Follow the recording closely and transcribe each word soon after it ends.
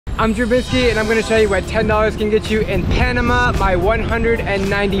I'm Drew Binsky and I'm going to show you what $10 can get you in Panama, my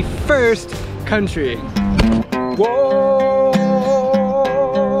 191st country. Whoa,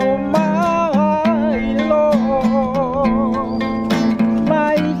 my Lord,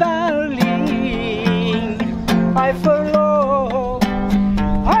 my darling, I follow,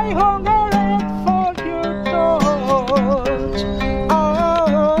 I hunger for your touch,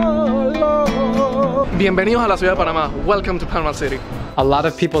 oh Lord. Bienvenidos a la ciudad de Panamá. Welcome to Panama City. A lot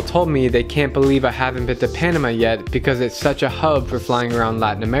of people told me they can't believe I haven't been to Panama yet because it's such a hub for flying around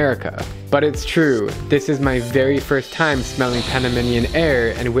Latin America. But it's true, this is my very first time smelling Panamanian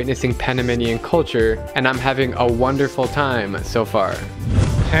air and witnessing Panamanian culture, and I'm having a wonderful time so far.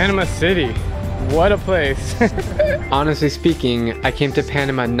 Panama City, what a place. Honestly speaking, I came to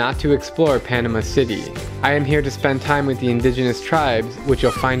Panama not to explore Panama City. I am here to spend time with the indigenous tribes, which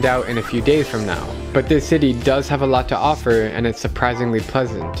you'll find out in a few days from now. But this city does have a lot to offer, and it's surprisingly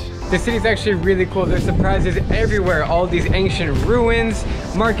pleasant. This city's actually really cool. There's surprises everywhere. All these ancient ruins,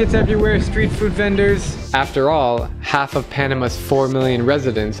 markets everywhere, street food vendors. After all, half of Panama's 4 million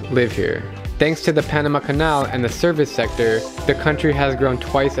residents live here. Thanks to the Panama Canal and the service sector, the country has grown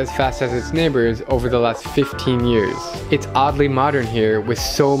twice as fast as its neighbors over the last 15 years. It's oddly modern here with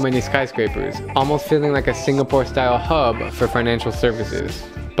so many skyscrapers, almost feeling like a Singapore-style hub for financial services.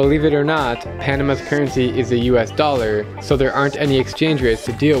 Believe it or not, Panama's currency is the US dollar, so there aren't any exchange rates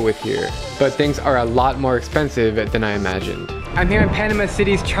to deal with here. But things are a lot more expensive than I imagined. I'm here in Panama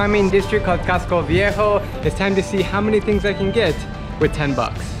City's charming district called Casco Viejo. It's time to see how many things I can get with 10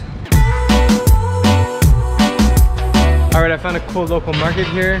 bucks. Alright, I found a cool local market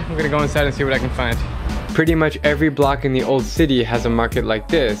here. I'm gonna go inside and see what I can find. Pretty much every block in the old city has a market like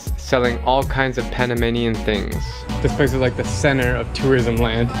this, selling all kinds of Panamanian things. This place is like the center of tourism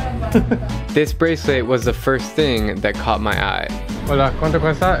land. This bracelet was the first thing that caught my eye. Hola, ¿cuánto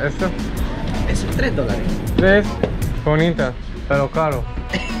cuesta esto? Es $3. ¿3? Bonita, pero caro.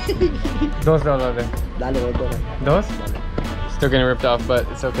 $2. Dale, $2. ¿Dos? Still getting ripped off, but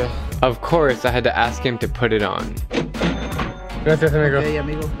it's okay. Of course, I had to ask him to put it on. Gracias, amigo. Okay,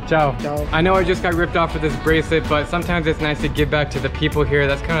 amigo. Ciao. Ciao. I know I just got ripped off for this bracelet, but sometimes it's nice to give back to the people here.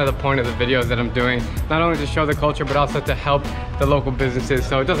 That's kind of the point of the videos that I'm doing. Not only to show the culture, but also to help the local businesses,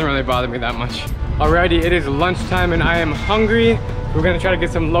 so it doesn't really bother me that much. Alrighty, it is lunchtime and I am hungry. We're gonna try to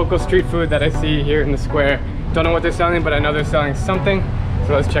get some local street food that I see here in the square. Don't know what they're selling, but I know they're selling something,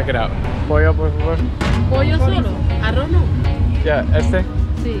 so let's check it out. Pollo, por favor. Pollo solo, arroz no. Yeah, este?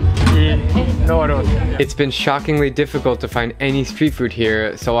 Sí. No arroz. It's been shockingly difficult to find any street food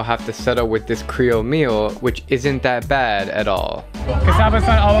here, so I'll have to settle with this Creole meal, which isn't that bad at all. Casaba's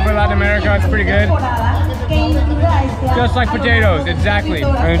found all over Latin America, it's pretty good. Just like potatoes, exactly.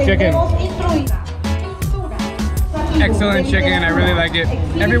 And chicken. Excellent chicken, I really like it.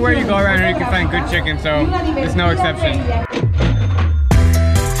 Everywhere you go around here you can find good chicken, so it's no exception.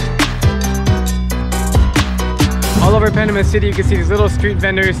 All over Panama City, you can see these little street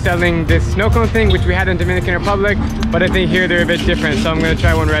vendors selling this snow cone thing, which we had in Dominican Republic, but I think here they're a bit different, so I'm gonna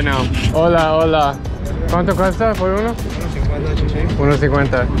try one right now. Hola, hola. ¿Cuánto cuesta por uno?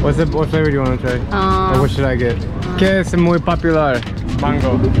 1.50. What flavor do you want to try? Or what should I get? ¿Qué es muy popular?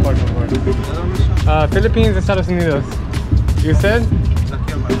 Mango, por favor. Philippines, Estados Unidos. You said?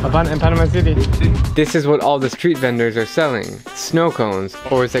 In Panama City. This is what all the street vendors are selling. Snow cones,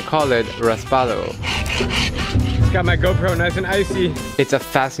 or as they call it, raspado. Got my GoPro nice and icy. It's a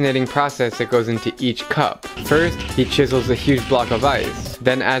fascinating process that goes into each cup. First, he chisels a huge block of ice,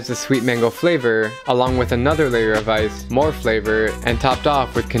 then adds the sweet mango flavor, along with another layer of ice, more flavor, and topped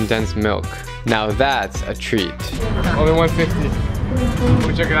off with condensed milk. Now that's a treat. Only 150.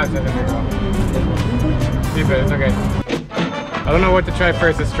 We'll check it out. Keep it, it's okay. I don't know what to try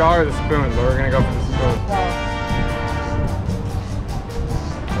first, the straw or the spoon, but we're gonna go for the spoon.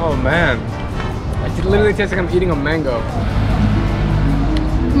 Oh man. It literally tastes like I'm eating a mango.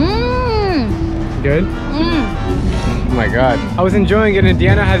 Mmm. Good? Mmm. Oh my god. I was enjoying it and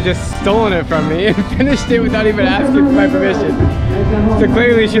Deanna has just stolen it from me and finished it without even asking for my permission. So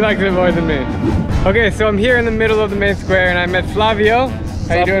clearly she likes it more than me. Okay, so I'm here in the middle of the main square and I met Flavio.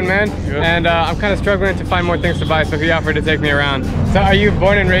 How you doing, man? Good. And I'm kind of struggling to find more things to buy, so he offered to take me around. So are you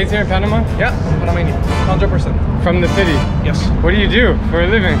born and raised here in Panama? Yeah, Panamanian. 100%. From the city? Yes. What do you do for a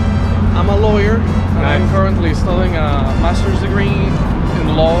living? I'm a lawyer. And Nice. I'm currently studying a master's degree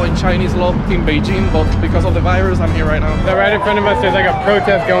in law, in Chinese law in Beijing, but because of the virus, I'm here right now. So right in front of us, there's like a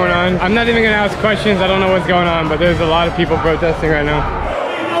protest going on. I'm not even gonna ask questions, I don't know what's going on, but there's a lot of people protesting right now.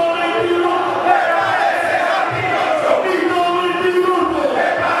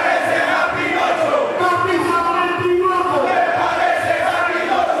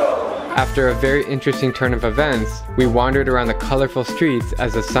 After a very interesting turn of events, we wandered around the colorful streets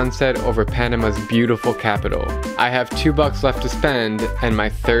as the sun set over Panama's beautiful capital. I have $2 left to spend, and my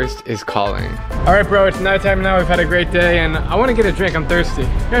thirst is calling. All right, bro, it's nighttime now. We've had a great day, and I want to get a drink. I'm thirsty.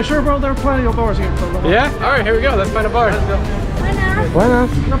 Yeah, sure, bro. There are plenty of bars here. Yeah? All right, here we go. Let's find a bar. Let's go.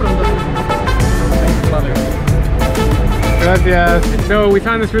 Buenas. Gracias. So we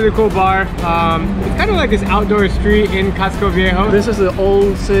found this really cool bar. It's kind of like this outdoor street in Casco Viejo. This is the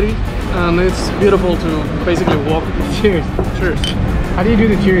old city, and it's beautiful to basically walk. Cheers. Cheers. How do you do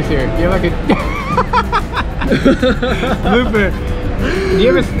the cheers here? Do you have like a Looper? Do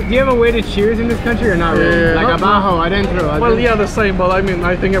you have a way to cheers in this country or not really? Yeah, like abajo, adentro. Well, yeah, the same, but I mean,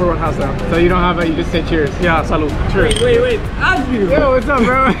 I think everyone has that. So you don't have it, you just say cheers? Yeah, salud. Cheers. Wait, Andrew! Yo, what's up,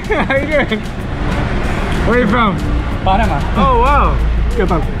 bro? How you doing? Where are you from? Panama. Oh, wow. ¿Qué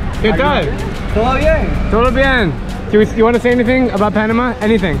tal? ¿Qué tal? ¿Todo bien? Todo bien. Do you want to say anything about Panama?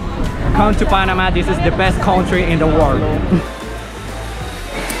 Anything? Come to Panama, this is the best country in the world.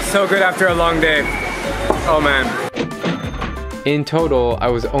 So good after a long day. Oh man. In total, I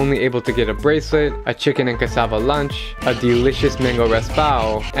was only able to get a bracelet, a chicken and cassava lunch, a delicious mango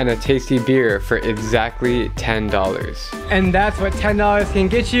raspao, and a tasty beer for exactly $10. And that's what $10 can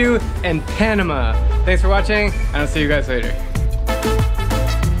get you in Panama. Thanks for watching, and I'll see you guys later.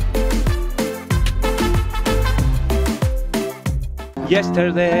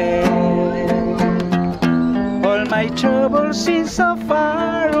 Yesterday, all my troubles seem so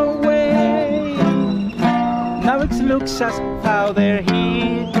far away. Now it looks as how they're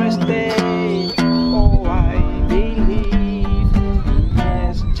here to stay. Oh, I believe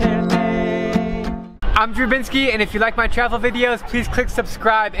yesterday. I'm Drew Binsky, and if you like my travel videos, please click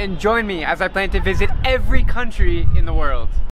subscribe and join me as I plan to visit every country in the world.